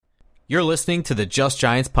You're listening to the Just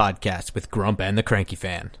Giants podcast with Grump and the Cranky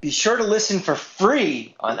Fan. Be sure to listen for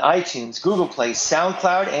free on iTunes, Google Play,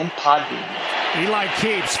 SoundCloud, and Podbean. Eli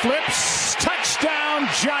keeps, flips, touchdown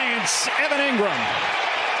Giants, Evan Ingram.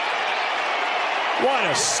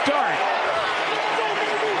 What a start.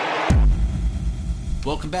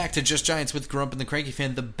 Welcome back to Just Giants with Grump and the Cranky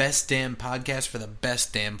Fan, the best damn podcast for the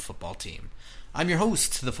best damn football team. I'm your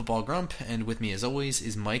host, the Football Grump, and with me as always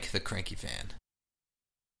is Mike, the Cranky Fan.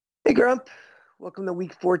 Hey Grump, welcome to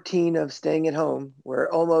week 14 of staying at home. We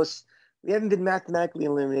haven't been mathematically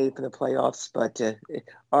eliminated from the playoffs, but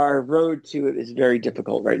our road to it is very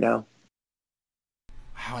difficult right now.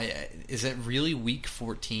 Wow, is that really week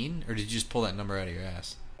 14, or did you just pull that number out of your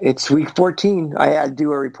ass? It's week 14. I had to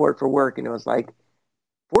do a report for work, and it was like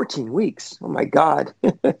 14 weeks. Oh my God.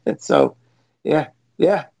 So, yeah,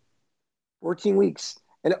 14 weeks.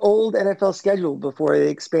 An old NFL schedule before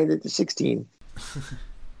they expanded to 16.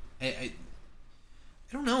 I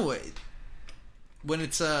don't know. When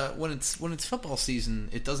it's football season,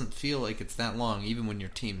 it doesn't feel like it's that long, even when your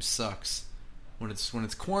team sucks. When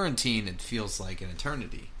it's quarantine, it feels like an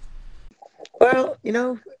eternity. Well,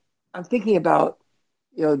 I'm thinking about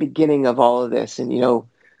the beginning of all of this, and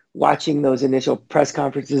watching those initial press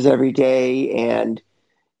conferences every day, and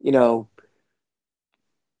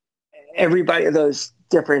everybody, those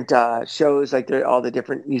different shows, like all the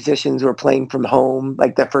different musicians were playing from home,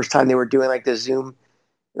 like the first time they were doing like the Zoom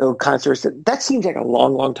concerts. That seems like a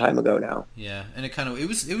long time ago now. Yeah, and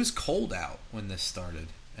it was cold out when this started,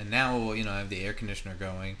 and now I have the air conditioner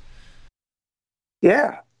going.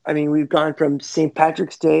 Yeah, I mean, we've gone from St.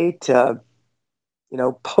 Patrick's Day to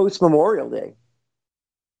post Memorial Day.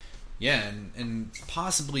 Yeah, and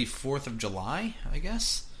possibly 4th of July, I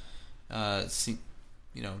guess.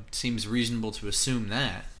 Seems reasonable to assume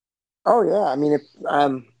that. Oh yeah, I mean, if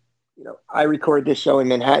I record this show in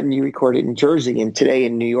Manhattan, you record it in Jersey, and today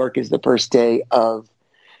in New York is the first day of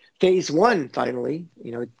Phase 1. Finally,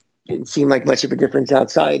 it didn't seem like much of a difference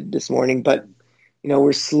outside this morning, but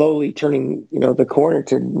we're slowly turning the corner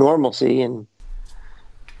to normalcy, and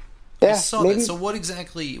I saw that. So what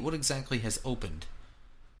exactly has opened?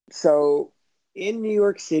 So in New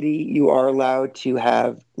York City, you are allowed to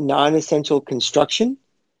have non-essential construction.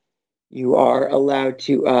 You are allowed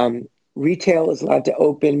to, retail is allowed to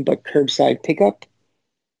open, but curbside pickup.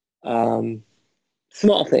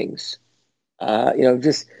 Small things,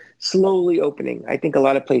 just slowly opening. I think a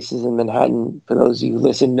lot of places in Manhattan, for those of you who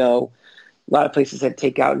listen, know, a lot of places had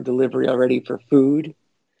takeout and delivery already for food,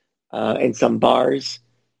 and some bars.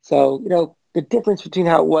 So, the difference between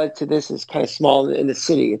how it was to this is kind of small in the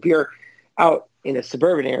city. If you're out in a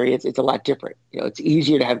suburban area, it's a lot different. It's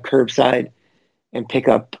easier to have curbside and pick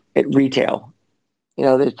up at retail.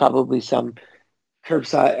 There's probably some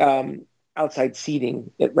curbside, outside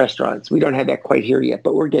seating at restaurants. We don't have that quite here yet,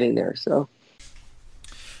 but we're getting there. So,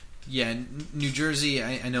 yeah, New Jersey,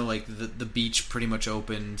 I know like the beach pretty much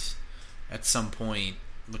opened at some point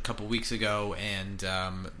a couple weeks ago, and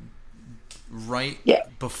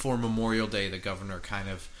before Memorial Day, the governor kind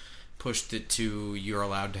of pushed it to you're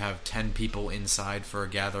allowed to have 10 people inside for a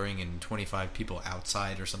gathering and 25 people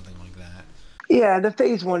outside or something like that. Yeah, the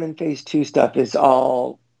Phase 1 and Phase 2 stuff is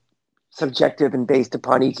all subjective and based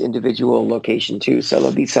upon each individual location too. So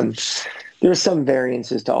there's some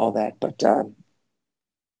variances to all that, but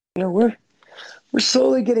we're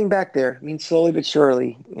slowly getting back there. I mean, slowly but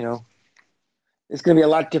surely. It's going to be a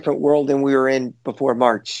lot different world than we were in before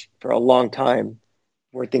March for a long time,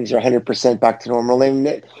 where things are 100% back to normal. And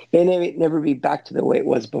they may never be back to the way it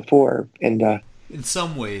was before. And in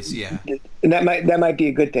some ways, yeah. And that might be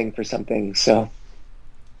a good thing for some things. So,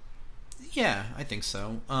 yeah, I think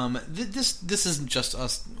so. This isn't just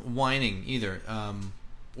us whining either,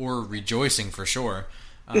 or rejoicing for sure.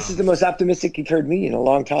 This is the most optimistic you've heard me in a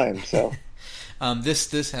long time. So,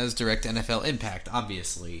 this has direct NFL impact,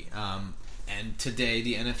 obviously. And today,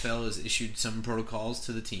 the NFL has issued some protocols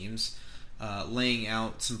to the teams, laying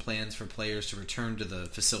out some plans for players to return to the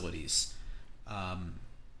facilities. I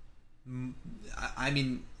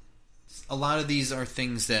mean, a lot of these are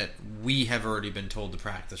things that we have already been told to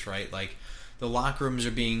practice, right? Like, the locker rooms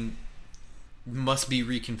must be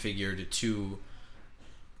reconfigured to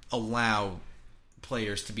allow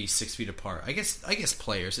players to be 6 feet apart. I guess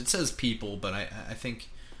players. It says people, but I think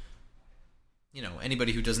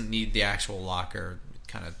anybody who doesn't need the actual locker, it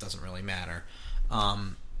kind of doesn't really matter.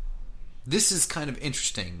 This is kind of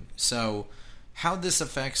interesting. So, how this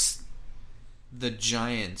affects the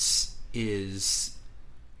Giants is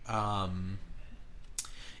in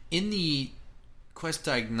the Quest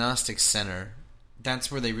Diagnostics Center.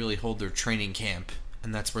 That's where they really hold their training camp,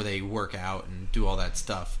 and that's where they work out and do all that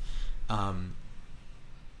stuff.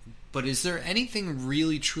 But is there anything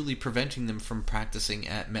really truly preventing them from practicing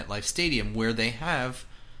at MetLife Stadium, where they have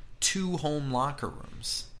 2 home locker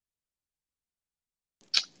rooms?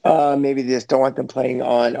 Maybe they just don't want them playing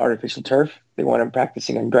on artificial turf. They want them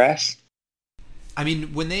practicing on grass. I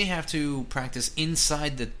mean, when they have to practice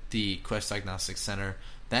inside the Quest Diagnostics Center,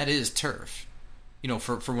 that is turf.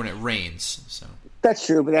 For when it rains. So that's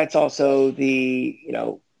true, but that's also the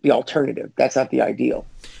alternative. That's not the ideal.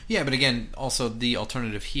 Yeah, but again, also the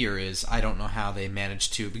alternative here is I don't know how they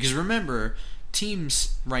managed to, because remember,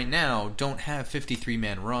 teams right now don't have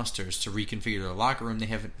 53-man rosters to reconfigure their locker room. They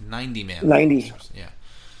have 90-man 90. rosters. Yeah.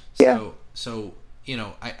 Yeah. So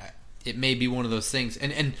I it may be one of those things,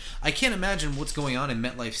 and I can't imagine what's going on in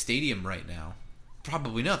MetLife Stadium right now.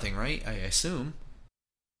 Probably nothing, right? I assume.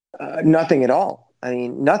 Nothing at all. I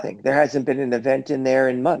mean, nothing. There hasn't been an event in there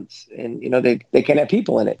in months, and they can't have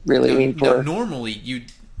people in it. Really, normally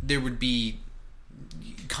there would be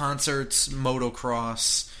concerts,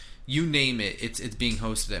 motocross, you name it. It's being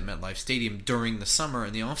hosted at MetLife Stadium during the summer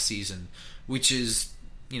and the off season, which is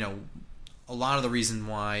a lot of the reason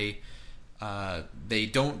why they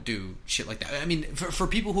don't do shit like that. I mean, for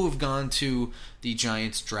people who have gone to the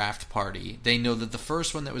Giants draft party, they know that the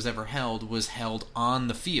first one that was ever held was held on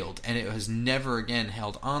the field, and it was never again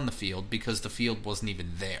held on the field because the field wasn't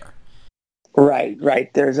even there.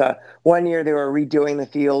 Right. There's one year they were redoing the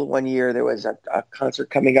field. One year there was a concert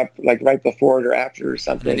coming up like right before it or after or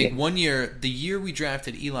something. And I think one year, the year we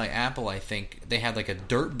drafted Eli Apple, I think they had like a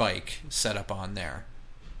dirt bike set up on there.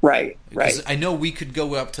 Right. I know we could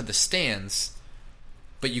go up to the stands,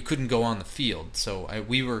 but you couldn't go on the field. So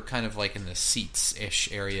we were kind of like in the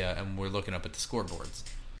seats-ish area, and we're looking up at the scoreboards.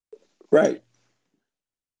 Right.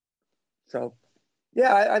 So,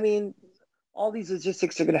 yeah, I mean, all these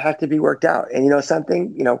logistics are going to have to be worked out. And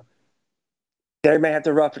something, they may have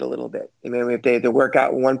to rough it a little bit. I mean, if they have to work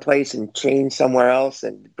out in one place and change somewhere else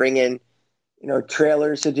and bring in,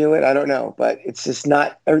 trailers to do it, I don't know. But it's just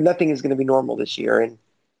nothing is going to be normal this year. And,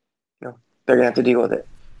 they're going to have to deal with it.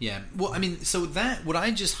 Yeah. Well, I mean, so what I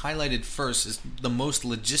just highlighted first is the most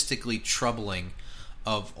logistically troubling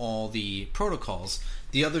of all the protocols.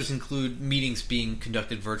 The others include meetings being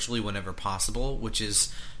conducted virtually whenever possible, which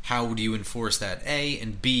is how do you enforce that, A,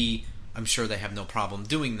 and B, I'm sure they have no problem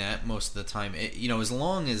doing that most of the time. As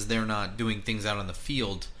long as they're not doing things out on the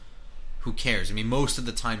field, who cares? I mean, most of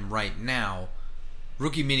the time right now,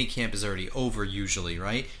 rookie minicamp is already over usually,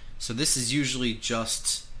 right? So this is usually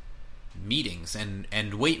just meetings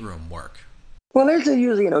and weight room work. Well, there's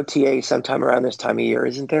usually an OTA sometime around this time of year,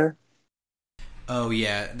 isn't there? Oh,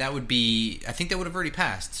 yeah. That would be... I think that would have already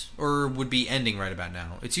passed, or would be ending right about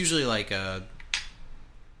now. It's usually like a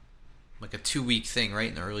 2-week thing, right,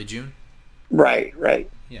 in the early June? Right.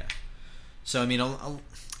 Yeah. So, I mean,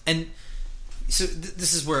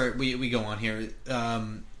 this is where we go on here.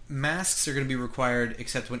 Masks are going to be required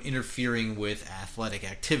except when interfering with athletic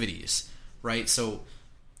activities, right? So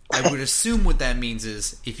I would assume what that means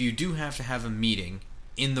is if you do have to have a meeting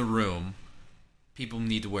in the room, people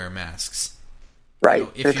need to wear masks. Right.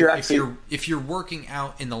 If you're working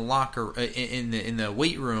out in the locker in the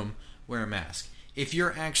weight room, wear a mask. If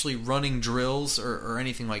you're actually running drills or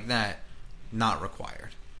anything like that, not required.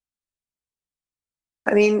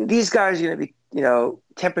 I mean, these guys are going to be,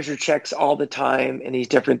 temperature checks all the time and these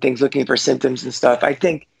different things, looking for symptoms and stuff. I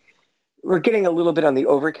think we're getting a little bit on the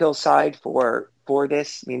overkill side for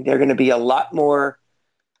this. I mean, they're going to be a lot more,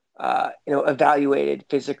 evaluated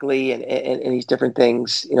physically and these different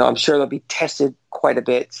things. I'm sure they'll be tested quite a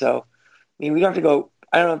bit. So, I mean, we don't have to go.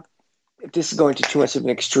 I don't know if this is going to too much of an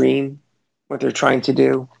extreme, what they're trying to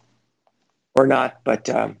do, or not. But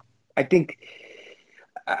I think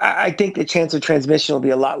the chance of transmission will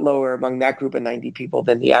be a lot lower among that group of 90 people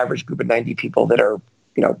than the average group of 90 people that are,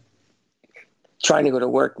 trying to go to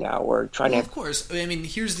work now or trying to. Of course. I mean,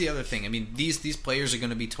 here's the other thing. I mean, these players are going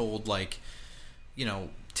to be told,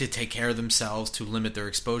 to take care of themselves, to limit their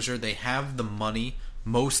exposure. They have the money,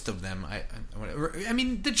 most of them. I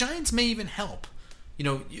mean, the Giants may even help.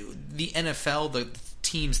 The NFL, the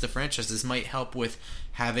teams, the franchises might help with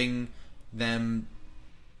having them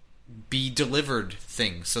be delivered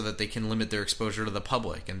things so that they can limit their exposure to the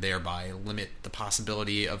public and thereby limit the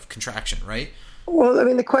possibility of contraction, right? Well, I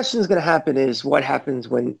mean, the question is going to happen is what happens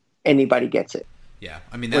when anybody gets it? Yeah,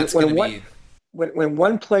 I mean, that's going to be... When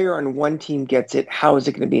one player on one team gets it, how is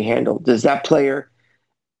it going to be handled? Does that player,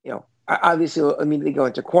 obviously will immediately go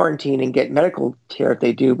into quarantine and get medical care if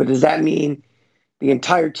they do, but does that mean the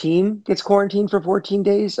entire team gets quarantined for 14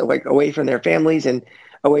 days, away from their families and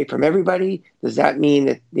away from everybody? Does that mean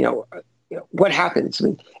that, what happens? I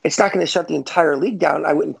mean, it's not going to shut the entire league down.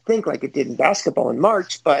 I wouldn't think like it did in basketball in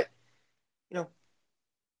March, but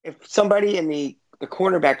if somebody in the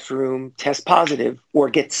cornerback's room tests positive or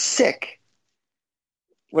gets sick,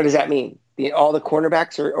 what does that mean? All the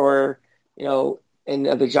cornerbacks are and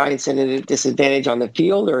the Giants at a disadvantage on the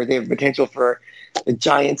field, or they have potential for the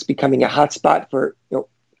Giants becoming a hotspot for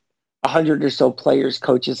 100 or so players,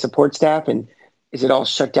 coaches, support staff, and is it all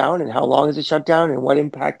shut down? And how long is it shut down? And what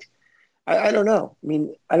impact? I don't know. I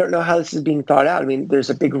mean, I don't know how this is being thought out. I mean, there's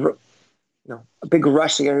a big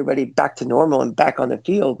rush to get everybody back to normal and back on the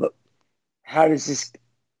field. But how does this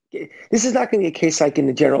is not going to be a case like in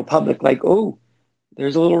the general public, like, oh,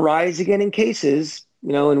 there's a little rise again in cases,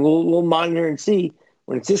 and we'll monitor and see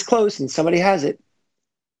when it's this close and somebody has it.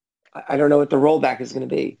 I don't know what the rollback is going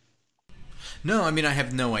to be. No, I mean, I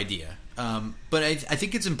have no idea. But I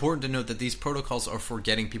think it's important to note that these protocols are for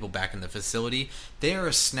getting people back in the facility. They are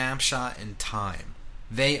a snapshot in time.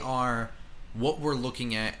 They are what we're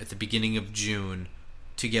looking at the beginning of June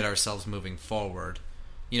to get ourselves moving forward.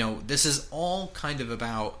 This is all kind of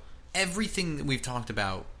about everything that we've talked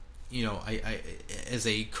about, I as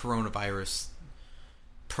a coronavirus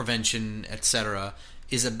prevention, etc.,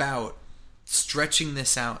 is about stretching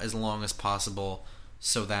this out as long as possible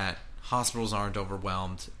so that hospitals aren't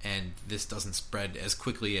overwhelmed and this doesn't spread as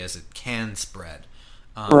quickly as it can spread.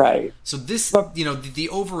 Right. So this, the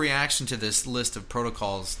overreaction to this list of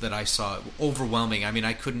protocols that I saw, overwhelming. I mean,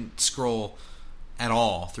 I couldn't scroll at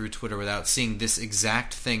all through Twitter without seeing this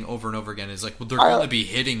exact thing over and over again. It's like, well, they're going to be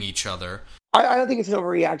hitting each other. I don't think it's an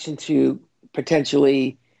overreaction to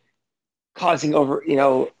potentially causing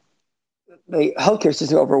the healthcare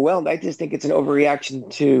system overwhelmed. I just think it's an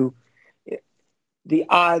overreaction to the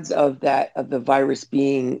odds of the virus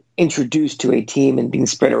being introduced to a team and being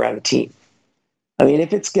spread around a team. I mean,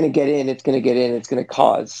 if it's going to get in, it's going to get in. It's going to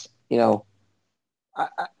cause, I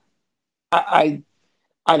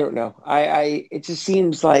don't know. It just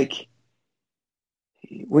seems like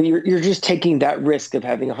when you're just taking that risk of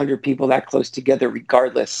having 100 people that close together,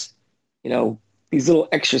 regardless, these little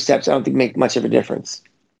extra steps, I don't think make much of a difference.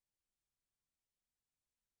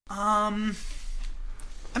 I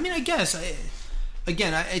mean, I guess I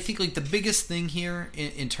think like the biggest thing here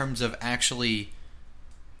in terms of actually,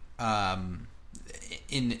 in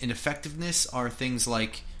effectiveness are things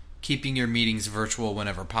like keeping your meetings virtual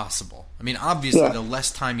whenever possible. I mean, obviously, the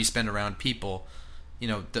less time you spend around people,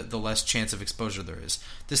 the less chance of exposure there is.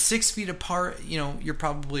 The 6 feet apart, you're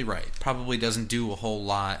probably right. Probably doesn't do a whole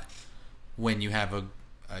lot when you have a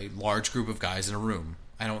large group of guys in a room.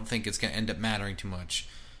 I don't think it's going to end up mattering too much,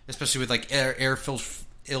 especially with like air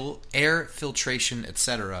filtration,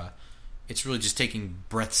 etc. It's really just taking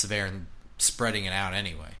breaths of air and spreading it out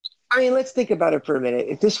anyway. I mean, let's think about it for a minute.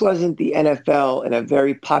 If this wasn't the NFL and a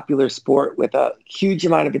very popular sport with a huge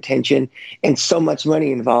amount of attention and so much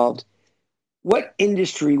money involved, what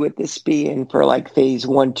industry would this be in for like phase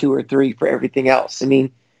 1, 2, or 3 for everything else? I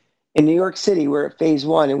mean, in New York City, we're at phase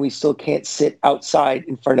 1 and we still can't sit outside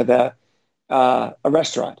in front of a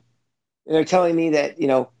restaurant. And they're telling me that,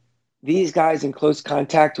 these guys in close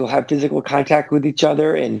contact will have physical contact with each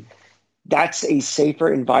other, and that's a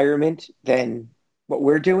safer environment than what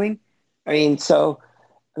we're doing. I mean,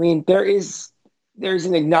 there's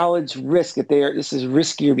an acknowledged risk that this is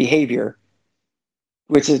riskier behavior,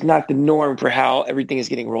 which is not the norm for how everything is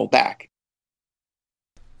getting rolled back.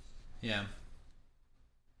 Yeah.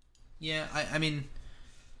 Yeah, I mean,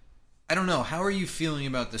 I don't know. How are you feeling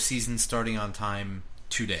about the season starting on time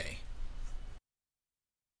today?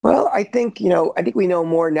 Well, I think we know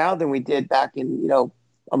more now than we did back in,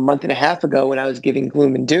 a month and a half ago when I was giving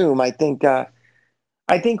gloom and doom. I think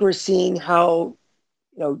we're seeing how,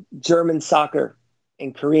 German soccer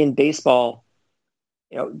and Korean baseball,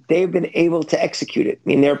 they've been able to execute it. I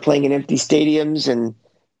mean, they're playing in empty stadiums and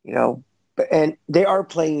they are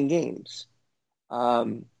playing games. They're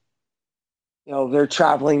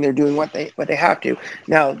traveling, they're doing what they have to.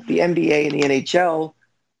 Now, the NBA and the NHL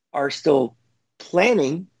are still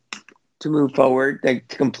planning to move forward, to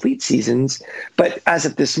complete seasons, but as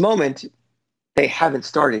of this moment, they haven't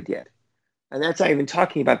started yet. And that's not even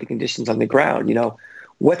talking about the conditions on the ground.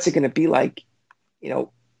 What's it going to be like,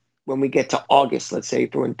 when we get to August, let's say,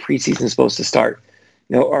 for when preseason is supposed to start?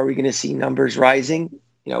 Are we going to see numbers rising?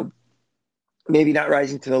 Maybe not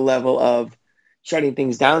rising to the level of shutting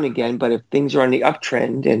things down again, but if things are on the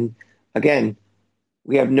uptrend, and again,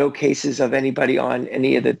 we have no cases of anybody on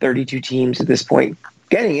any of the 32 teams at this point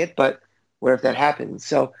getting it, but what if that happens?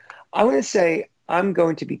 So I want to say I'm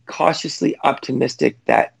going to be cautiously optimistic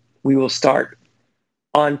that we will start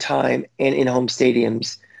on time and in home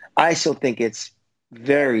stadiums. I still think it's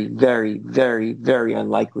very, very, very, very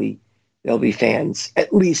unlikely there'll be fans,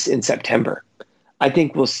 at least in September. I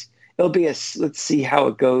think it'll be let's see how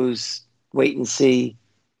it goes, wait and see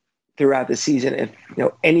throughout the season. If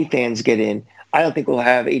any fans get in, I don't think we'll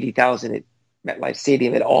have 80,000 at MetLife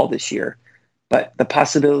Stadium at all this year. But the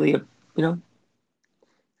possibility of,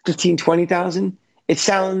 15, 20,000, it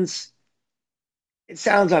sounds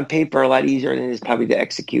on paper a lot easier than it is probably to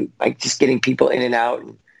execute, like just getting people in and out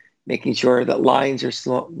and making sure that lines are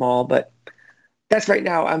small. But that's right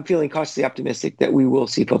now. I'm feeling cautiously optimistic that we will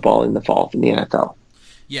see football in the fall from the NFL.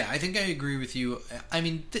 Yeah, I think I agree with you. I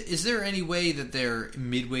mean, is there any way that they're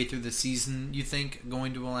midway through the season, you think,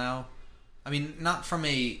 going to allow? I mean, not from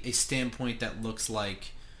a standpoint that looks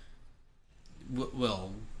like,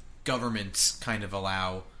 well, governments kind of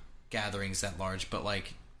allow gatherings that large, but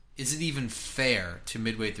like, is it even fair to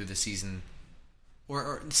midway through the season,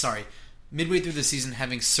 midway through the season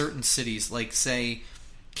having certain cities, like say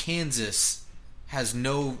Kansas has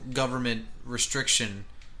no government restriction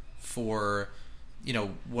for,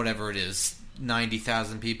 whatever it is,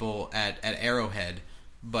 90,000 people at Arrowhead,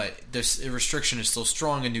 but this restriction is still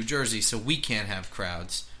strong in New Jersey, so we can't have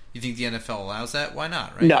crowds. You think the NFL allows that? Why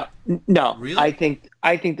not? Right? No. Really? I think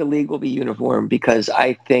the league will be uniform because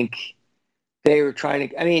I think they were trying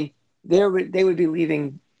to. I mean, they would be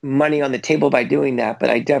leaving money on the table by doing that, but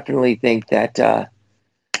I definitely think that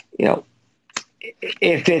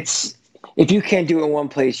if you can't do it in one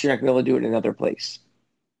place, you're not going to be able to do it in another place.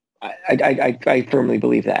 I firmly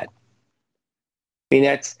believe that. I mean,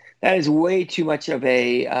 that is way too much of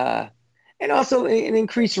a and also an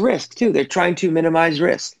increased risk too. They're trying to minimize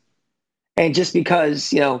risk. And just because,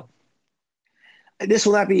 this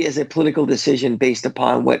will not be as a political decision based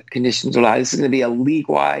upon what conditions are allowed. This is going to be a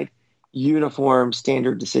league-wide, uniform,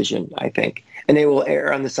 standard decision, I think. And they will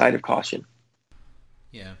err on the side of caution.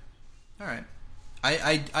 Yeah. All right.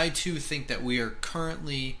 I too think that we are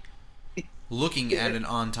currently looking at an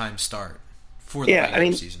on-time start for the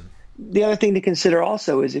regular season. The other thing to consider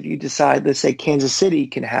also is if you decide, let's say Kansas City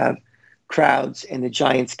can have crowds and the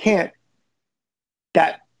Giants can't,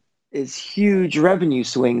 that is huge revenue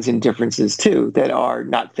swings and differences too that are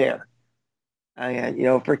not fair.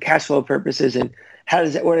 And for cash flow purposes, and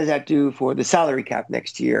what does that do for the salary cap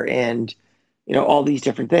next year, and all these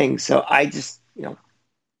different things. So I just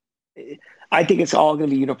I think it's all going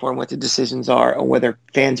to be uniform what the decisions are on whether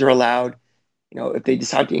fans are allowed. If they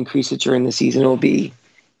decide to increase it during the season, it'll be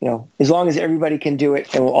as long as everybody can do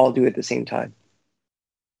it, and we'll all do it at the same time.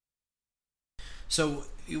 So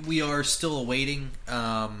we are still awaiting,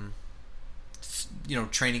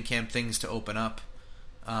 training camp things to open up.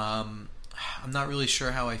 I'm not really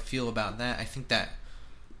sure how I feel about that. I think that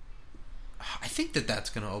that's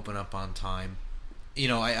going to open up on time.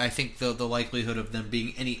 I think the likelihood of them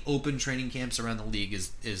being any open training camps around the league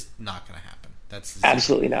is not going to happen. That's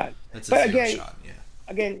absolutely not. That's a zero shot. Yeah.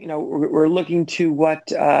 Again, we're looking to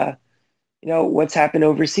what's happened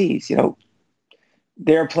overseas.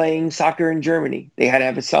 They're playing soccer in Germany. They had to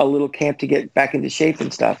have a little camp to get back into shape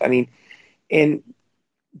and stuff. I mean, in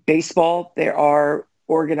baseball, there are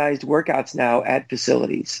organized workouts now at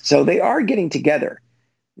facilities. So they are getting together.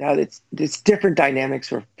 Now, it's different dynamics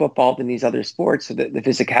for football than these other sports, so the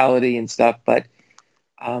physicality and stuff. But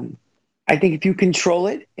I think if you control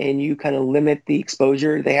it and you kind of limit the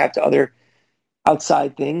exposure they have to other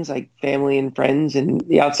outside things like family and friends and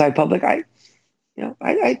the outside public, I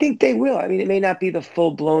think they will. I mean, it may not be the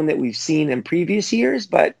full blown that we've seen in previous years,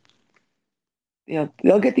 but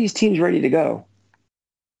they'll get these teams ready to go.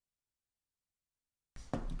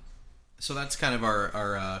 So that's kind of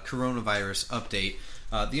our coronavirus update.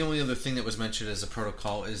 The only other thing that was mentioned as a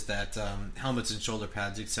protocol is that helmets and shoulder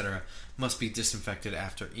pads, etc., must be disinfected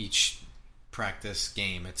after each practice,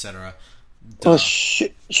 game, etc. Well,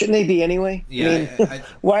 shouldn't they be anyway? Yeah.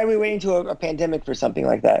 Why are we waiting to a pandemic for something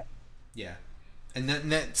like that? Yeah. And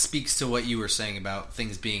that speaks to what you were saying about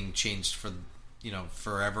things being changed for,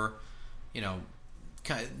 forever.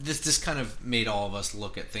 This kind of made all of us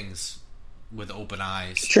look at things with open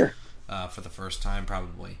eyes. Sure. For the first time,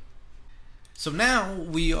 probably. So now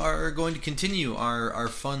we are going to continue our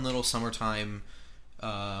fun little summertime,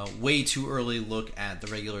 way too early look at the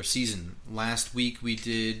regular season. Last week we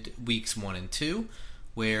did weeks 1 and 2,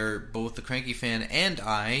 where both the Cranky Fan and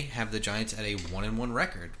I have the Giants at a 1-1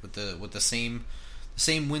 record with the same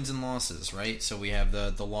wins and losses, right? So we have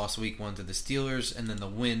the loss week 1 to the Steelers, and then the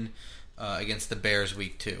win against the Bears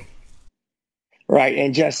week 2. Right,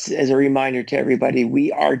 and just as a reminder to everybody,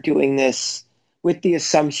 we are doing this with the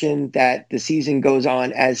assumption that the season goes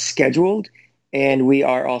on as scheduled, and we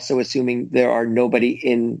are also assuming there are nobody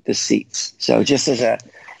in the seats. So just as a,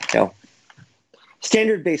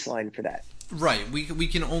 standard baseline for that. Right. We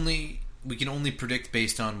can only predict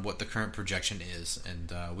based on what the current projection is,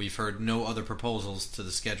 and we've heard no other proposals to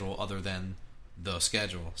the schedule other than the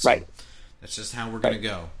schedule. So right. That's just how we're going to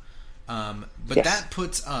go. But that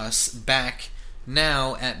puts us back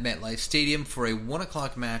now at MetLife Stadium for a 1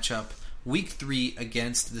 o'clock matchup, Week 3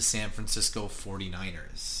 against the San Francisco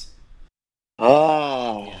 49ers.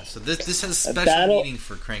 Oh. Yeah, so this has special meaning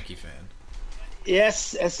for Cranky Fan.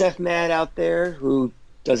 Yes, SF man out there who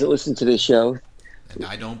doesn't listen to this show. And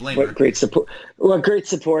I don't blame her. Great support. Well, great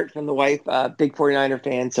support from the wife. Big 49er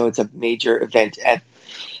fan, so it's a major event at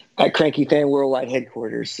Cranky Fan Worldwide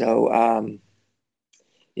headquarters. So,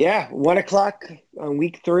 1 o'clock on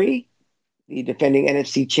Week 3. The defending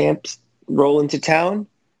NFC champs roll into town.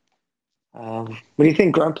 What do you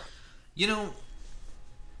think, Grump?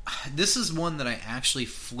 This is one that I actually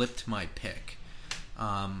flipped my pick.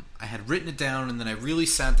 I had written it down, and then I really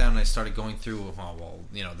sat down and I started going through,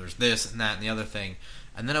 there's this and that and the other thing.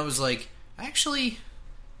 And then I was like, actually,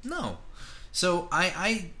 no. So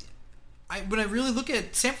I when I really look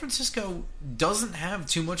at San Francisco, doesn't have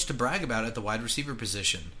too much to brag about at the wide receiver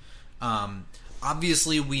position.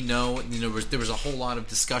 Obviously, we know there was a whole lot of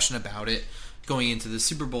discussion about it going into the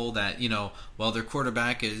Super Bowl that, their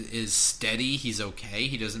quarterback is steady, he's okay,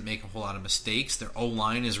 he doesn't make a whole lot of mistakes, their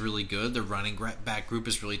O-line is really good, their running back group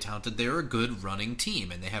is really talented, they're a good running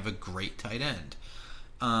team, and they have a great tight end.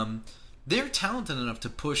 They're talented enough to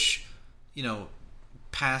push,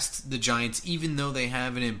 past the Giants, even though they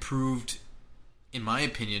have an improved, in my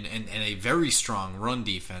opinion, and a very strong run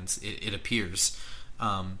defense, it appears.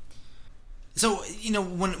 So,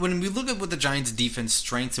 when we look at what the Giants' defense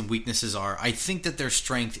strengths and weaknesses are, I think that their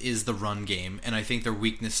strength is the run game, and I think their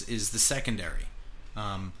weakness is the secondary.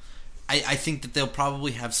 I think that they'll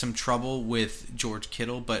probably have some trouble with George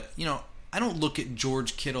Kittle, but, I don't look at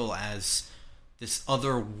George Kittle as this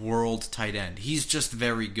other world tight end. He's just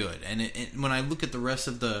very good. And when I look at the rest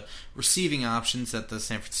of the receiving options that the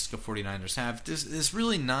San Francisco 49ers have, there's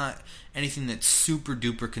really not anything that super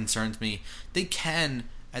duper concerns me. They can,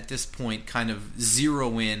 at this point, kind of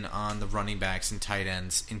zero in on the running backs and tight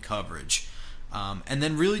ends in coverage. And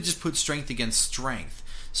then really just put strength against strength.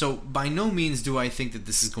 So by no means do I think that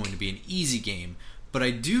this is going to be an easy game, but I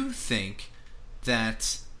do think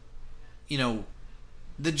that,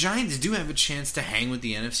 the Giants do have a chance to hang with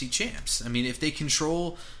the NFC champs. I mean, if they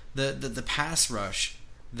control the pass rush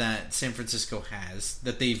that San Francisco has,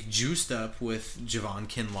 that they've juiced up with Javon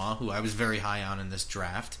Kinlaw, who I was very high on in this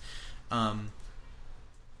draft,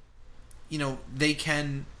 they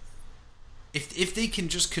can, if they can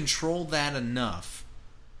just control that enough,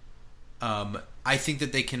 I think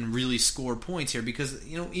that they can really score points here because,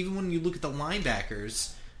 even when you look at the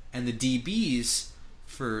linebackers and the DBs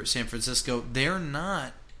for San Francisco, they're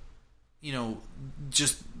not,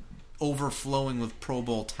 just overflowing with Pro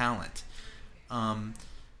Bowl talent.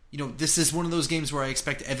 This is one of those games where I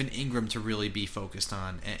expect Evan Ingram to really be focused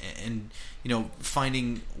on and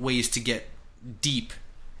finding ways to get deep.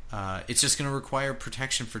 It's just going to require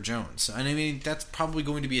protection for Jones. And I mean, that's probably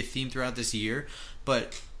going to be a theme throughout this year.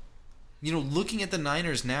 But, looking at the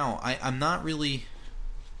Niners now, I'm not really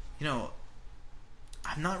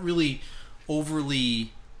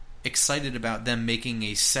overly excited about them making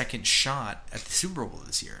a second shot at the Super Bowl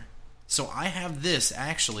this year. So I have this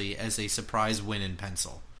actually as a surprise win in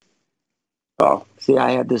pencil. Oh, see,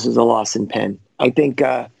 I have this as a loss in pen. I think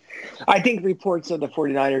reports of the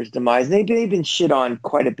 49ers' demise, they've been shit on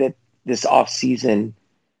quite a bit this offseason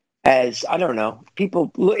as, I don't know,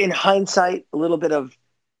 people, in hindsight, it was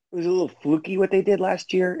a little fluky what they did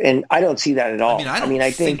last year, and I don't see that at all. I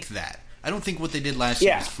don't think that. I don't think what they did last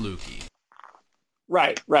year was fluky.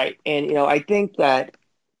 Right. And, I think that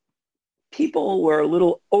people were a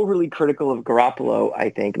little overly critical of Garoppolo, I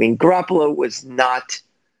think. I mean, Garoppolo was not,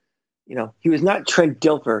 he was not Trent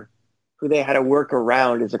Dilfer, who they had to work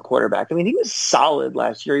around as a quarterback. I mean, he was solid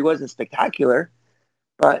last year. He wasn't spectacular.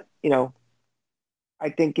 But, I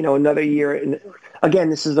think, another year. And again,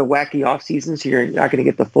 this is a wacky offseason, so you're not going to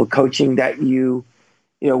get the full coaching that you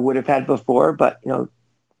would have had before. But,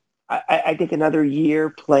 I think another year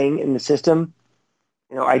playing in the system,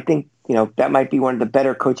 I think, that might be one of the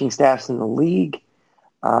better coaching staffs in the league,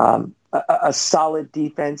 a solid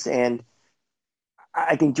defense. And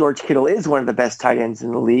I think George Kittle is one of the best tight ends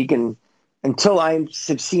in the league. And until I've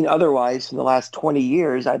seen otherwise in the last 20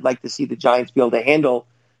 years, I'd like to see the Giants be able to handle,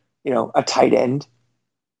 a tight end.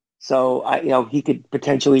 So, he could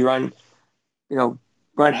potentially run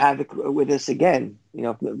havoc with us again,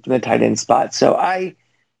 the tight end spot. So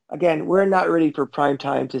Again, we're not ready for prime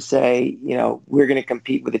time to say, we're going to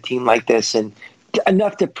compete with a team like this and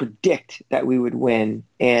enough to predict that we would win.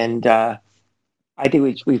 And I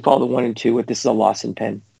think we fall to 1-2 with this is a loss in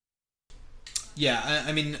Penn. Yeah,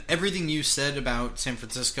 I mean, everything you said about San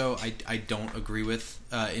Francisco, I don't agree with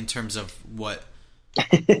in terms of what...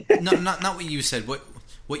 not what you said,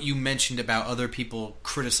 what you mentioned about other people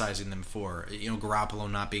criticizing them for, Garoppolo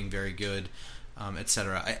not being very good,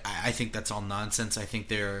 etc. I think that's all nonsense. I think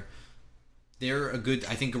they're a good...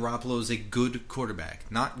 I think Garoppolo is a good quarterback.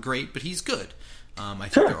 Not great, but he's good. I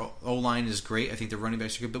think their O-line is great. I think their running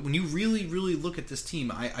backs are good. But when you really, really look at this team,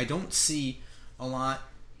 I don't see a lot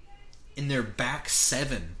in their back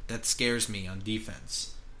seven that scares me on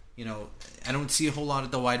defense. I don't see a whole lot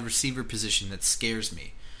at the wide receiver position that scares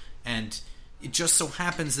me. And it just so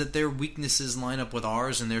happens that their weaknesses line up with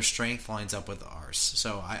ours and their strength lines up with ours.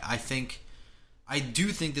 So I do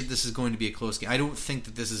think that this is going to be a close game. I don't think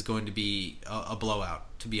that this is going to be a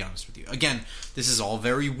blowout, to be honest with you. Again, this is all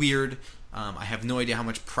very weird. I have no idea how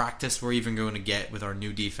much practice we're even going to get with our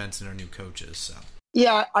new defense and our new coaches. So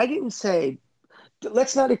yeah, I didn't say...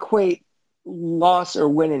 Let's not equate loss or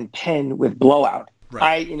win in Penn with blowout.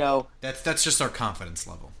 Right. That's just our confidence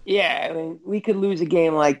level. Yeah, I mean, we could lose a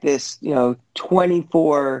game like this,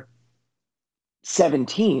 24-17.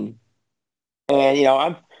 And,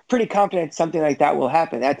 I'm pretty confident something like that will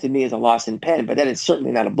happen. That to me is a loss in Penn, but that is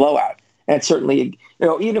certainly not a blowout. That's certainly,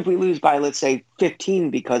 even if we lose by, let's say,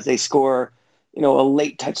 15 because they score, a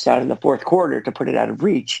late touchdown in the fourth quarter to put it out of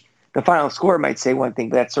reach, the final score might say one thing,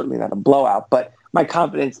 but that's certainly not a blowout. But my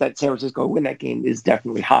confidence that San Francisco will win that game is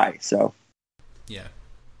definitely high. So, yeah,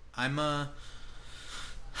 I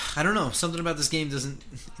don't know. Something about this game doesn't.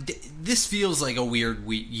 This feels like a weird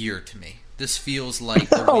year to me. This feels like.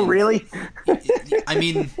 Oh, really? I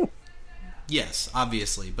mean, yes,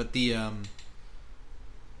 obviously, but the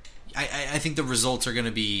I think the results are going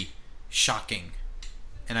to be shocking,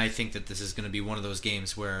 and I think that this is going to be one of those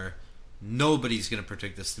games where nobody's going to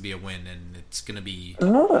predict this to be a win, and it's going to be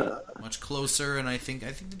much closer. And I think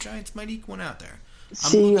the Giants might eke one out there.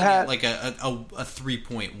 I'm looking at like a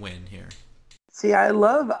 3-point win here. See, I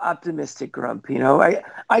love optimistic Grump.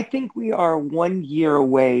 I think we are 1 year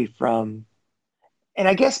away from, and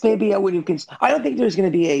I guess maybe I wouldn't. I don't think there's going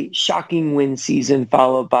to be a shocking win season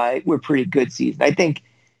followed by we're pretty good season. I think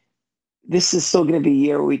this is still going to be a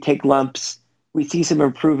year where we take lumps, we see some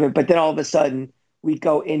improvement, but then all of a sudden we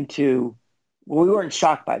go into, well, we weren't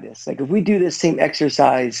shocked by this. Like if we do this same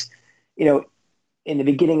exercise, in the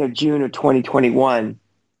beginning of June of 2021,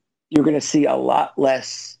 you're going to see a lot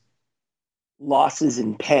less losses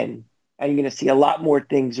in pen, and you're going to see a lot more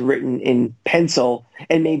things written in pencil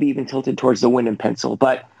and maybe even tilted towards the win in pencil.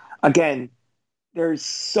 But again, there's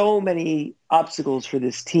so many obstacles for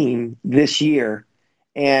this team this year.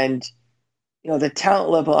 And, the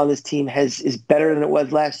talent level on this team is better than it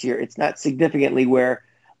was last year. It's not significantly where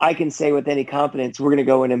I can say with any confidence, we're going to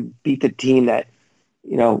go in and beat the team that,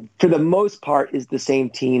 for the most part is the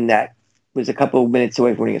same team that was a couple of minutes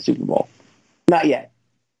away from winning a Super Bowl. Not yet.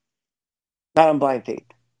 Not on blind faith.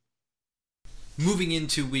 Moving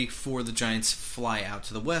into week 4, the Giants fly out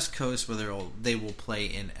to the West Coast where they will play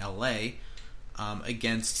in L.A.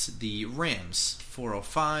 Against the Rams,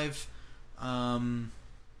 4:05.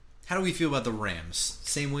 How do we feel about the Rams?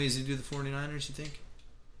 Same way as you do the 49ers, you think?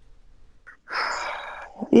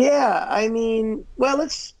 Yeah, I mean, well,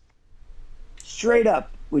 let's straight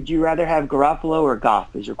up. Would you rather have Garoppolo or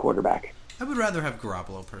Goff as your quarterback? I would rather have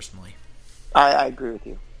Garoppolo, personally. I agree with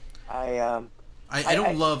you. I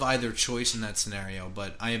don't love either choice in that scenario,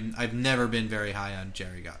 but I've never been very high on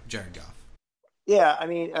Jared Goff. Yeah, I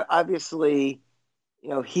mean, obviously,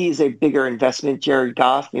 he's a bigger investment, Jared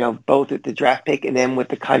Goff, both at the draft pick and then with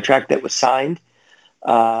the contract that was signed.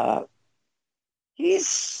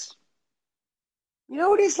 He's,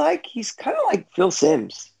 what he's like? He's kind of like Phil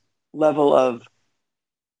Simms level of,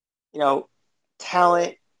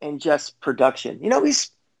 talent and just production. He's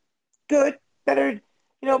good, better,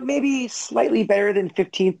 maybe slightly better than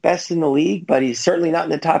 15th best in the league, but he's certainly not in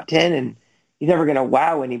the top 10, and he's never going to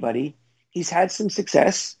wow anybody. He's had some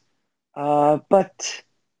success, but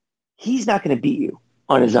he's not going to beat you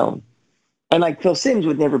on his own. And like Phil Simms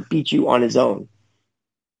would never beat you on his own.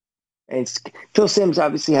 And Phil Simms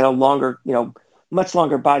obviously had a longer, much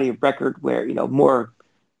longer body of record where, more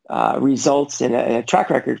results and a track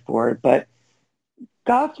record for it. But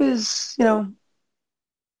Goff is,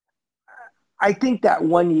 I think that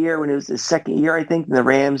 1 year when it was his second year, I think, and the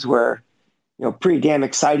Rams were, pretty damn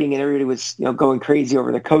exciting and everybody was, going crazy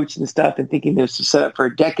over the coach and stuff and thinking this was set up for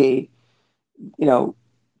a decade,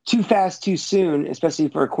 too fast, too soon, especially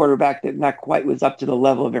for a quarterback that not quite was up to the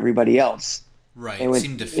level of everybody else. Right. It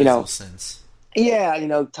seemed to fizzle since.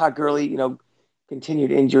 Yeah, Todd Gurley,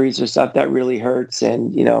 continued injuries or stuff, that really hurts.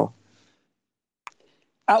 And,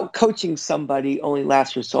 out coaching somebody only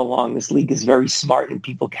lasts for so long. This league is very smart and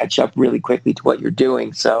people catch up really quickly to what you're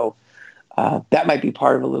doing. So that might be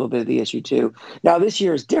part of a little bit of the issue too. Now this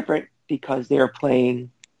year is different because they're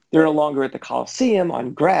no longer at the Coliseum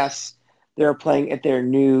on grass. They're playing at their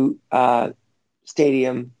new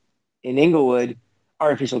stadium in Inglewood,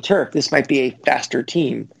 artificial turf. This might be a faster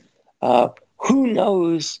team. Who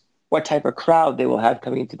knows what type of crowd they will have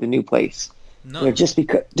coming into the new place? No. Just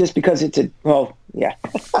because it's yeah.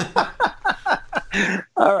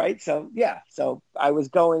 All right. So I was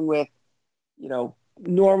going with,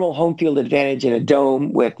 normal home field advantage in a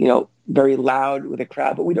dome with, very loud with a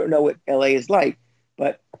crowd, but we don't know what LA is like.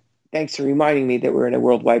 But thanks for reminding me that we're in a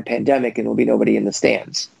worldwide pandemic and there'll be nobody in the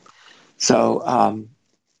stands. So,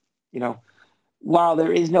 while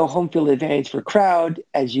there is no home field advantage for crowd,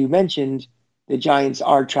 as you mentioned, the Giants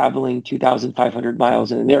are traveling 2,500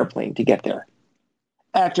 miles in an airplane to get there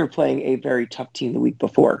after playing a very tough team the week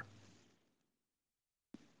before.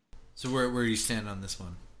 So where do you stand on this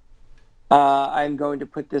one? I'm going to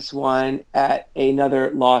put this one at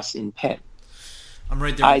another loss in Penn. I'm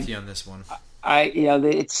right there with you on this one.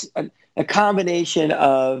 It's a combination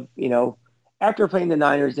of, after playing the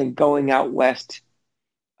Niners and going out west,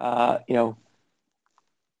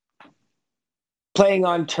 playing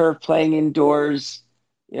on turf, playing indoors,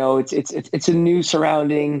 it's a new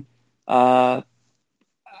surrounding. I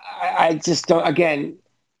just don't, again,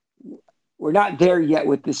 we're not there yet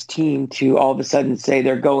with this team to all of a sudden say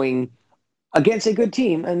they're going against a good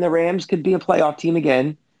team, and the Rams could be a playoff team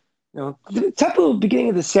again. Tough little beginning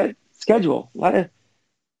of the schedule. A lot of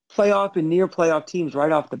playoff and near playoff teams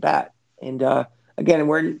right off the bat. And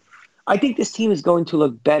again, I think this team is going to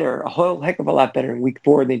look better, a whole heck of a lot better in week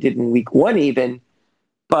 4 than they did in week 1 even.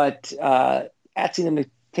 But asking them to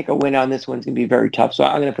take a win on this one is going to be very tough. So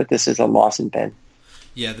I'm going to put this as a loss in Penn.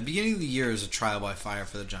 Yeah, the beginning of the year is a trial by fire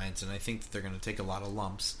for the Giants, and I think that they're going to take a lot of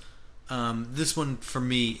lumps. This one, for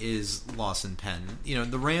me, is loss in Penn.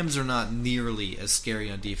 The Rams are not nearly as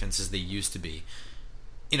scary on defense as they used to be.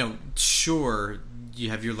 Sure, you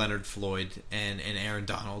have your Leonard Floyd and Aaron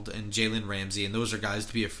Donald and Jalen Ramsey, and those are guys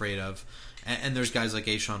to be afraid of. And there's guys like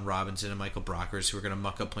A'Shawn Robinson and Michael Brockers who are going to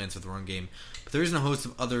muck up plans with the run game. But there isn't a host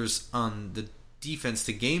of others on the defense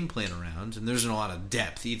to game plan around, and there isn't a lot of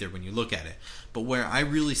depth either when you look at it. But where I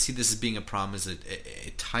really see this as being a problem is a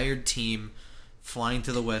tired team flying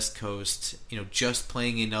to the West Coast, just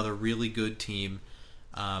playing another really good team.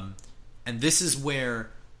 And this is where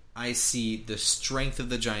I see the strength of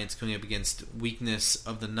the Giants going up against weakness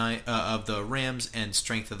of the Rams, and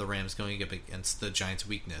strength of the Rams going up against the Giants'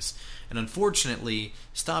 weakness. And unfortunately,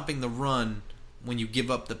 stopping the run when you give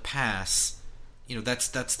up the pass,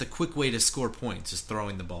 that's the quick way to score points, is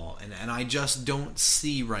throwing the ball. And I just don't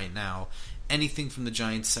see right now anything from the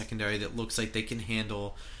Giants secondary that looks like they can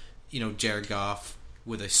handle, Jared Goff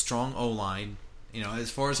with a strong O-line.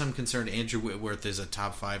 As far as I'm concerned, Andrew Whitworth is a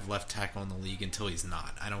top 5 left tackle in the league until he's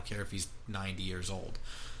not. I don't care if he's 90 years old.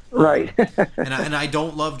 Right. and I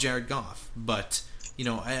don't love Jared Goff, but,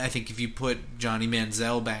 I think if you put Johnny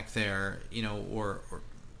Manziel back there, or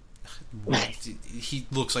he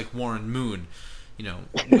looks like Warren Moon,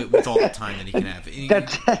 with all the time that he can have.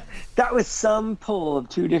 That was some pull of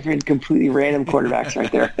 2 different completely random quarterbacks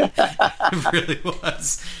right there. It really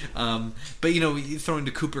was. But, throwing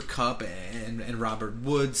to Cooper Kupp and Robert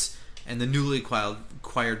Woods and the newly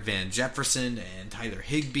acquired Van Jefferson and Tyler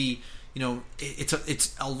Higbee,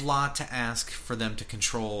 it's a lot to ask for them to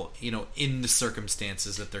control, in the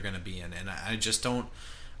circumstances that they're going to be in. And I just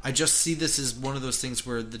see this as one of those things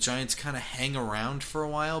where the Giants kind of hang around for a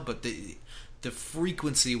while, but the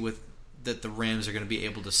frequency that the Rams are going to be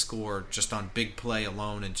able to score just on big play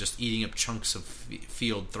alone and just eating up chunks of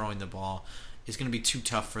field throwing the ball is going to be too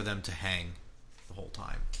tough for them to hang the whole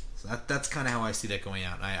time. So that's kind of how I see that going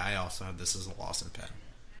out. And I also have this as a loss in Penn.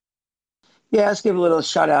 Yeah, let's give a little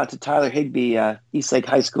shout out to Tyler Higbee, Eastlake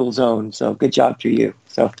High School's own. So good job for you.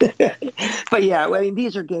 So, but yeah,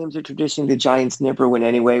 these are games that traditionally the Giants never win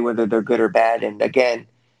anyway, whether they're good or bad. And again,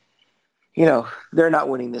 they're not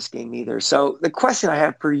winning this game either. So the question I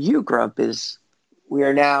have for you, Grump, is we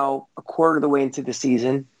are now a quarter of the way into the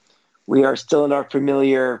season. We are still in our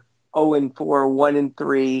familiar 0-4,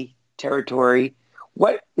 1-3 territory.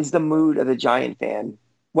 What is the mood of the Giant fan?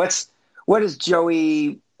 What does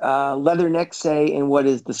Joey Leatherneck say, and what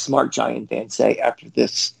does the smart Giant fan say after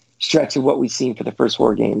this stretch of what we've seen for the first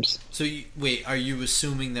 4 games? So, are you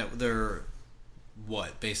assuming that they're,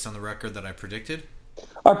 based on the record that I predicted?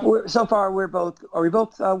 So far, are we both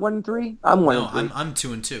 1-3? I'm 1-3. No, I'm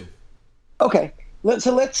 2-2. Okay, let's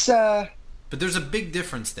But there's a big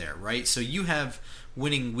difference there, right? So you have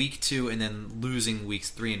winning week 2 and then losing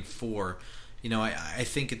weeks 3 and 4. I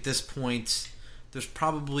think at this point there's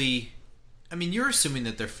probably... I mean, you're assuming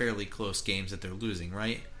that they're fairly close games that they're losing,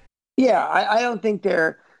 right? Yeah, I don't think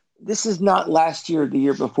they're... This is not last year or the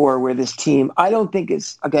year before where this team... I don't think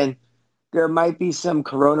it's... Again, there might be some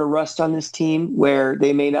corona rust on this team where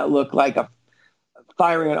they may not look like a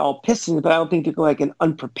firing on all pistons, but I don't think they're like an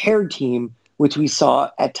unprepared team, which we saw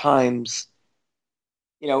at times,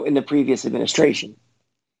 in the previous administration.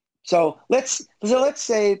 So let's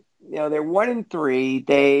say, they're 1-3.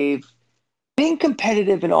 They've been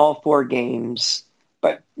competitive in all 4 games,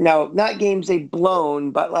 but now not games they've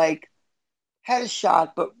blown, but like had a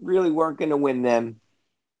shot, but really weren't going to win them.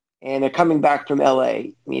 And they're coming back from LA.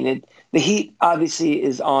 I mean, the heat obviously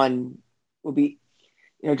will be,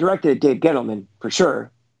 directed at Dave Gettleman for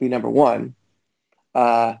sure, be number 1.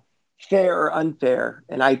 Fair or unfair.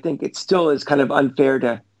 And I think it still is kind of unfair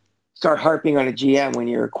to start harping on a GM when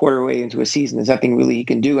you're a quarter way into a season. There's nothing really he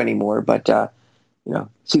can do anymore, but,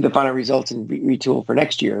 see the final results and retool for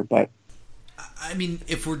next year. But I mean,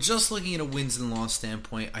 if we're just looking at a wins and loss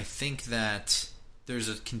standpoint, I think that there's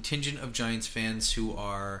a contingent of Giants fans who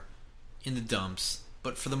are in the dumps.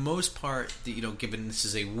 But for the most part, given this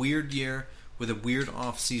is a weird year with a weird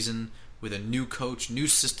off season, with a new coach, new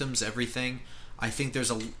systems, everything, I think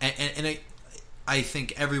there's I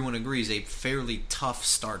think everyone agrees a fairly tough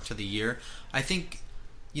start to the year. I think,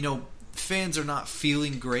 fans are not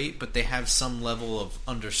feeling great, but they have some level of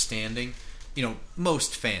understanding.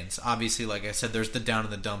 Most fans, obviously, like I said, there's the down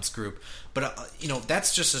in the dumps group, but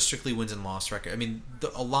that's just a strictly wins and loss record. I mean,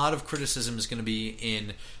 a lot of criticism is going to be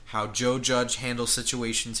in how Joe Judge handles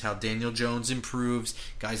situations, how Daniel Jones improves,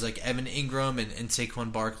 guys like Evan Ingram and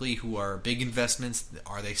Saquon Barkley, who are big investments.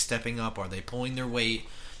 Are they stepping up? Are they pulling their weight?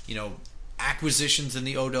 Acquisitions in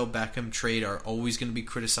the Odell Beckham trade are always going to be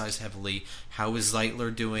criticized heavily. How is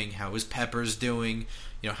Zeitler doing? How is Peppers doing?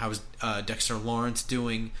 How is Dexter Lawrence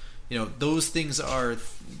doing? Those things are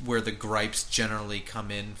where the gripes generally come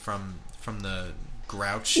in from the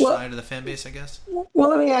grouch side of the fan base, I guess. Well,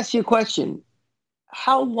 let me ask you a question.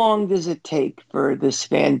 How long does it take for this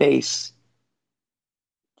fan base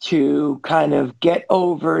to kind of get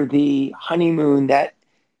over the honeymoon that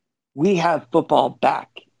we have football back?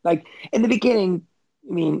 Like in the beginning,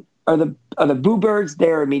 I mean, are the boo birds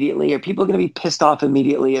there immediately? Are people going to be pissed off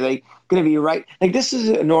immediately? Are they going to be right? Like this is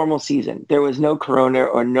a normal season. There was no corona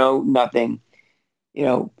or no nothing.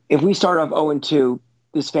 If we start off 0-2,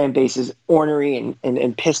 this fan base is ornery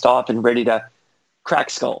and pissed off and ready to crack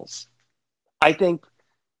skulls. I think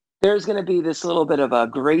there's going to be this little bit of a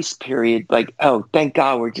grace period, like, oh, thank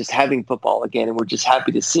God we're just having football again and we're just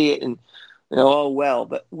happy to see it and oh well.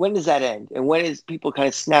 But when does that end? And when does people kind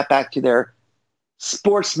of snap back to their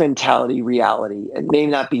sports mentality reality? And may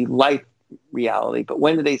not be life reality, but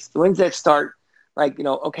when does that start? Like,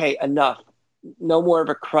 okay, enough. No more of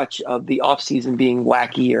a crutch of the off season being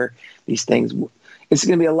wacky or these things. It's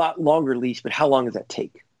going to be a lot longer leash, but how long does that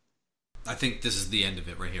take? I think this is the end of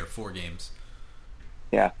it right here. 4 games.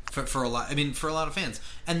 Yeah. For a lot. I mean, for a lot of fans,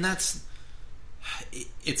 and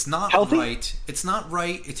it's not healthy? Right. It's not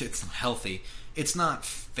right. It's not healthy. It's not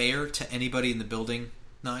fair to anybody in the building.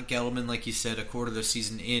 Not Gettleman, like you said, a quarter of the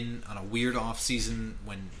season in on a weird off season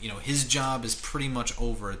when his job is pretty much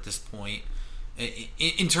over at this point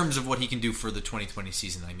in terms of what he can do for the 2020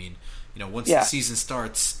 season. I mean, once the season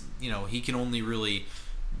starts, he can only really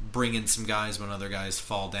bring in some guys when other guys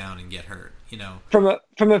fall down and get hurt.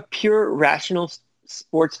 From a pure rational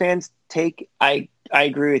sports fans take, I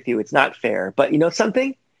agree with you. It's not fair, but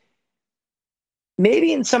something.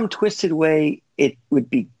 Maybe in some twisted way, it would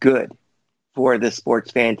be good for the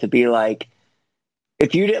sports fan to be like,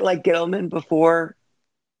 if you didn't like Gettleman before,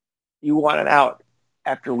 you want him out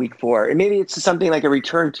after week 4. And maybe it's something like a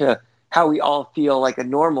return to how we all feel like a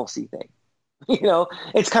normalcy thing.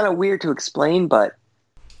 It's kind of weird to explain, but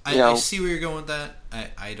I see where you're going with that.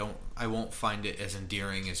 I won't find it as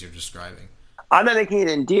endearing as you're describing. I'm not making it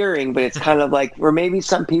endearing, but it's kind of like where maybe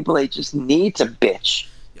some people, they just need to bitch.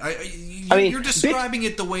 You're describing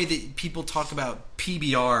it the way that people talk about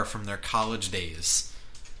PBR from their college days.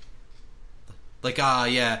 Like,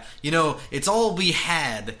 yeah, it's all we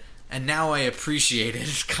had, and now I appreciate it.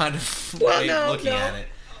 It's kind of way of looking at it.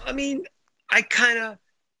 I mean, I kind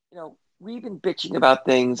of, we've been bitching about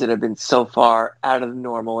things that have been so far out of the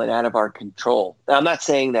normal and out of our control. Now, I'm not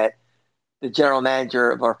saying that the general manager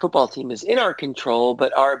of our football team is in our control,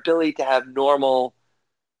 but our ability to have normal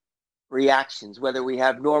reactions, whether we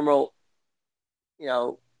have normal,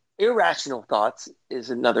 irrational thoughts is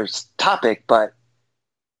another topic, but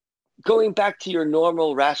going back to your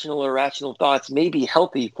normal rational or irrational thoughts may be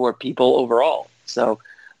healthy for people overall. So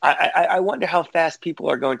I wonder how fast people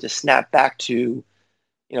are going to snap back to,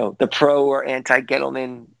 the pro or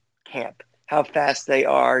anti-Gettleman camp, how fast they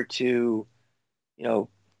are to,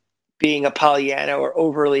 being a Pollyanna or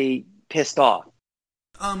overly pissed off.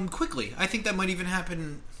 Quickly. I think that might even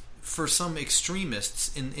happen for some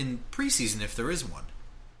extremists in preseason, if there is one.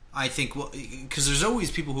 I think, because there's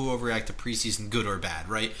always people who overreact to preseason, good or bad,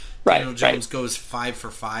 right? Right. Daniel Jones goes 5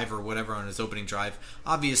 for 5 or whatever on his opening drive.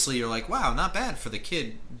 Obviously, you're like, wow, not bad for the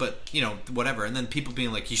kid, but, whatever. And then people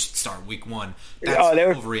being like, you should start week 1. That's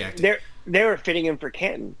overreacting. They were fitting him for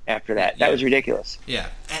Canton after that. That was ridiculous. Yeah.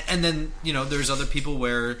 And then, there's other people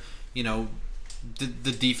where,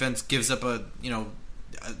 the defense gives up a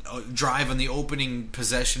drive on the opening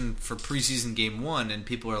possession for preseason game 1, and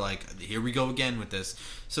people are like, here we go again with this.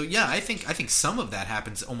 So yeah, I think some of that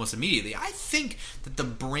happens almost immediately. I think that the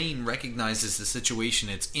brain recognizes the situation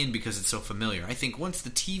it's in because it's so familiar. I think once the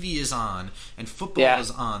TV is on and football is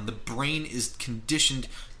on, the brain is conditioned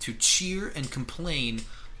to cheer and complain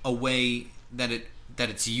a way that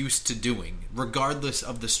it's used to doing, regardless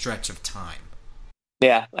of the stretch of time.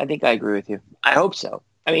 Yeah, I think I agree with you. I hope so.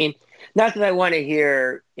 I mean, not that I want to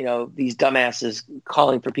hear, these dumbasses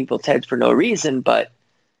calling for people's heads for no reason, but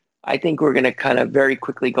I think we're going to kind of very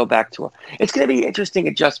quickly go back to it. It's going to be an interesting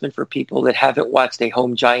adjustment for people that haven't watched a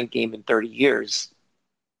home Giant game in 30 years,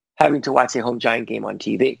 having to watch a home Giant game on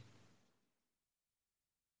TV.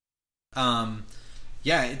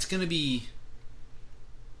 Yeah, it's going to be...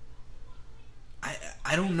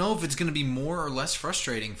 I don't know if it's going to be more or less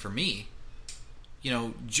frustrating for me.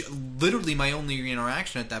 Literally my only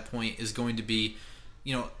interaction at that point is going to be,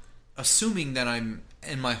 assuming that I'm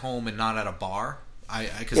in my home and not at a bar,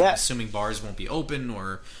 because I'm assuming bars won't be open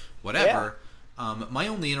or whatever. Yeah. My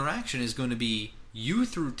only interaction is going to be you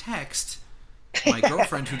through text, my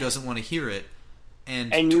girlfriend who doesn't want to hear it,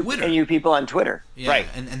 and Twitter. And you people on Twitter. Yeah, right.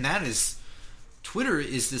 And that is, Twitter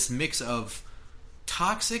is this mix of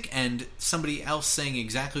toxic and somebody else saying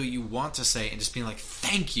exactly what you want to say and just being like,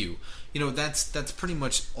 thank you. That's pretty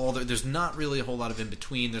much all. There's not really a whole lot of in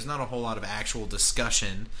between. There's not a whole lot of actual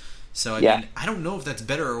discussion. So, I mean, I don't know if that's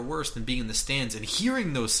better or worse than being in the stands and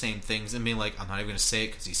hearing those same things and being like, I'm not even going to say it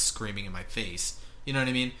because he's screaming in my face. You know what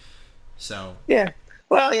I mean? So. Yeah.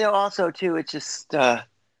 Well, also, too, it's just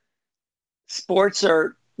sports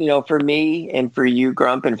are, for me and for you,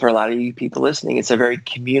 Grump, and for a lot of you people listening, it's a very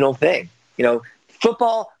communal thing.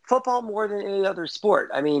 Football more than any other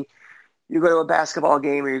sport. I mean, you go to a basketball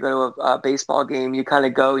game or you go to a baseball game, you kind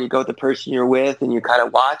of go with the person you're with and you kind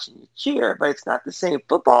of watch and you cheer, but it's not the same.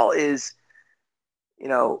 Football is,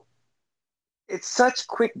 it's such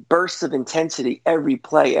quick bursts of intensity, every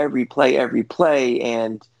play.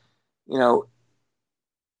 And,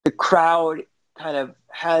 the crowd kind of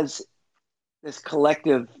has this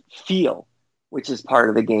collective feel, which is part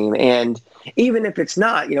of the game. And even if it's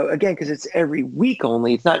not, again, because it's every week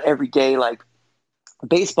only, it's not every day like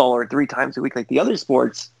baseball or 3 times a week like the other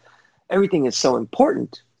sports, everything is so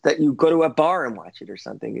important that you go to a bar and watch it or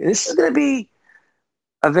something. This is going to be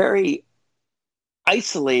a very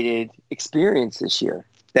isolated experience this year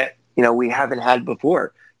that, we haven't had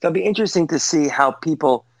before. So it'll be interesting to see how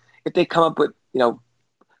people, if they come up with, we'll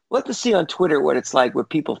have to see on Twitter what it's like, what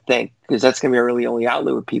people think, because that's going to be our really only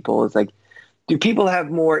outlet with people. It's like, do people have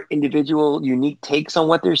more individual, unique takes on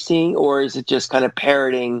what they're seeing, or is it just kind of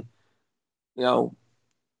parroting,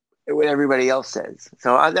 what everybody else says?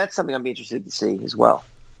 So that's something I'd be interested to see as well.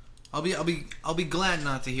 I'll be glad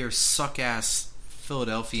not to hear suck ass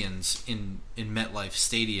Philadelphians in MetLife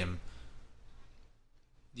Stadium,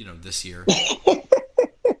 this year.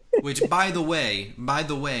 Which, by the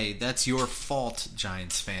way, that's your fault,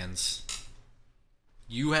 Giants fans.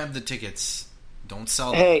 You have the tickets. Don't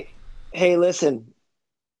sell them. Hey, listen.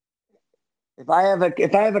 If I have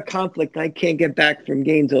a conflict, I can't get back from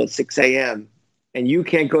Gainesville at 6 a.m. and you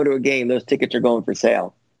can't go to a game, those tickets are going for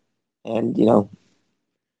sale. And,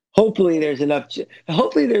 hopefully there's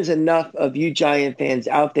enough of you Giant fans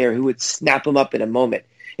out there who would snap them up in a moment.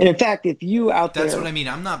 And in fact, if you out there... That's what I mean.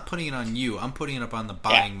 I'm not putting it on you. I'm putting it up on the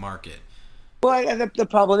buying market. Well, the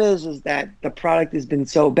problem is that the product has been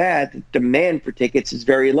so bad that demand for tickets is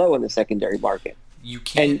very low in the secondary market. You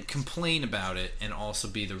can't complain about it and also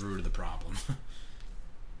be the root of the problem.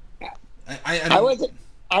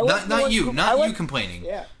 Not you complaining.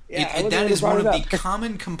 Yeah. That is one of the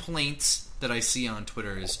common complaints that I see on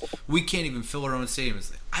Twitter is we can't even fill our own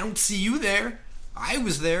stadiums. I don't see you there. I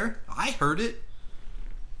was there. I heard it.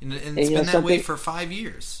 And it's been that way for 5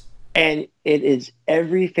 years. And it is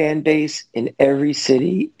every fan base in every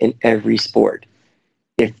city in every sport.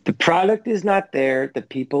 If the product is not there, the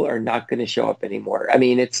people are not going to show up anymore. I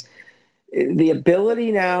mean, it's the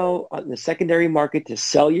ability now on the secondary market to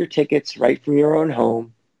sell your tickets right from your own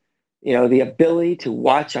home. You know, the ability to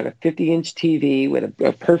watch on a 50-inch TV with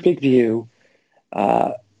a perfect view.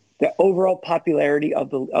 The overall popularity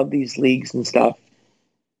of these leagues and stuff.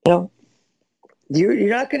 You know, you're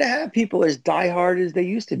not going to have people as diehard as they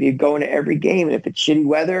used to be going to every game. And if it's shitty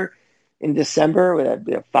weather in December with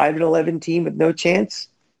a 5-11 team with no chance,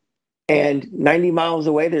 and 90 miles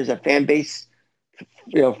away there's a fan base,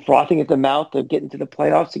 you know, frothing at the mouth of getting to the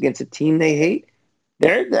playoffs against a team they hate,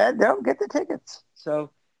 they'll get the tickets.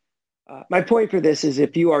 So my point for this is,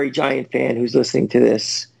 if you are a Giant fan who's listening to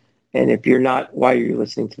this, and if you're not, why are you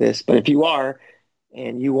listening to this? But if you are,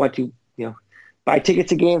 and you want to, you know, buy tickets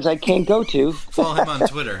to games I can't go to, follow him on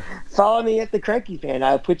Twitter. Follow me at the Cranky Fan.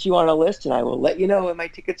 I'll put you on a list, and I will let you know when my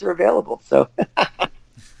tickets are available. So,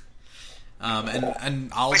 and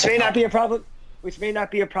I'll which may not be a problem. Which may not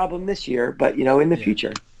be a problem this year, but you know, in the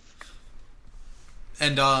future.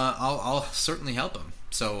 And I'll certainly help him.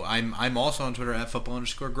 So I'm also on Twitter at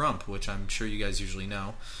 @football_grump, which I'm sure you guys usually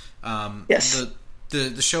know. Yes.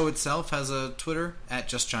 The show itself has a Twitter at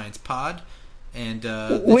JustGiantsPod, and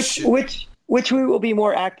which we will be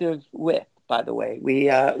more active with. By the way,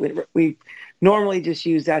 we normally just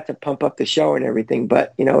use that to pump up the show and everything,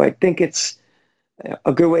 but you know, I think it's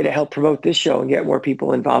a good way to help promote this show and get more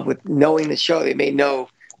people involved with knowing the show. They may know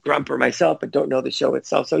Grump or myself, but don't know the show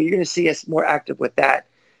itself. So you're going to see us more active with that,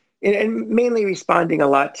 and mainly responding a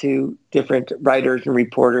lot to different writers and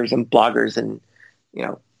reporters and bloggers and, you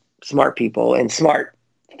know, smart people and smart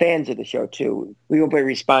fans of the show too. We will be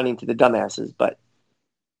responding to the dumbasses, but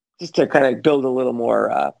just to kind of build a little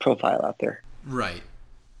more profile out there. Right.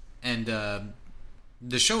 And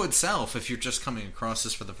the show itself, if you're just coming across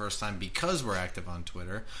this for the first time because we're active on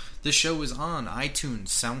Twitter, the show is on iTunes,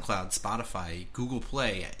 SoundCloud, Spotify, Google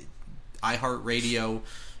Play, iHeartRadio.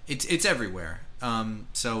 It's everywhere.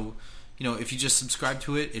 So, you know, if you just subscribe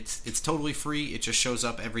to it, it's totally free. It just shows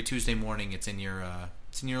up every Tuesday morning. It's in your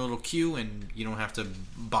little queue, and you don't have to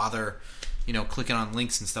bother, you know, clicking on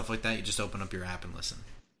links and stuff like that. You just open up your app and listen.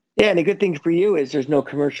 Yeah, and the good thing for you is there's no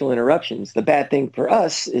commercial interruptions. The bad thing for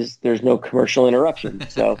us is there's no commercial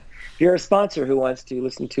interruptions. So if you're a sponsor who wants to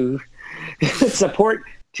listen to support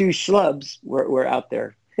two schlubs, we're out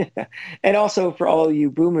there. And also for all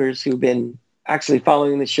you boomers who've been actually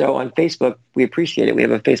following the show on Facebook, we appreciate it. We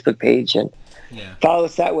have a Facebook page, and follow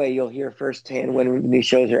us that way. You'll hear firsthand when new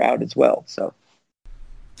shows are out as well. So.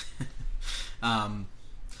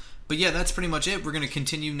 But yeah, that's pretty much it. We're going to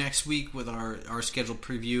continue next week with our scheduled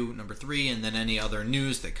preview number 3, and then any other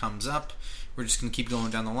news that comes up. We're just going to keep going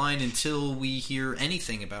down the line until we hear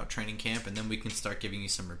anything about training camp, and then we can start giving you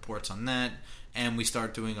some reports on that. And we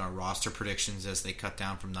start doing our roster predictions as they cut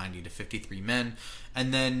down from 90 to 53 men.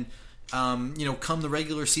 And then, you know, come the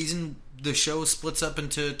regular season, the show splits up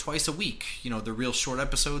into twice a week. You know, they're real short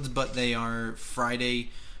episodes, but they are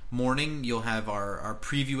Friday morning. You'll have our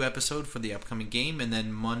preview episode for the upcoming game, and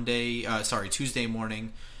then Tuesday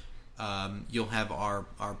morning, you'll have our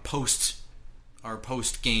post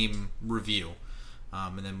game review,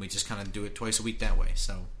 and then we just kind of do it twice a week that way.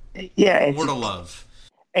 So yeah, more to love.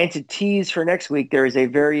 And to tease for next week, there is a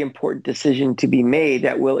very important decision to be made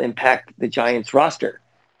that will impact the Giants roster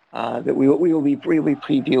that we will be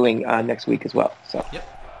previewing next week as well. So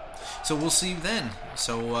So we'll see you then.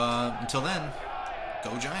 So until then.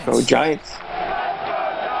 Go Giants. Go Giants.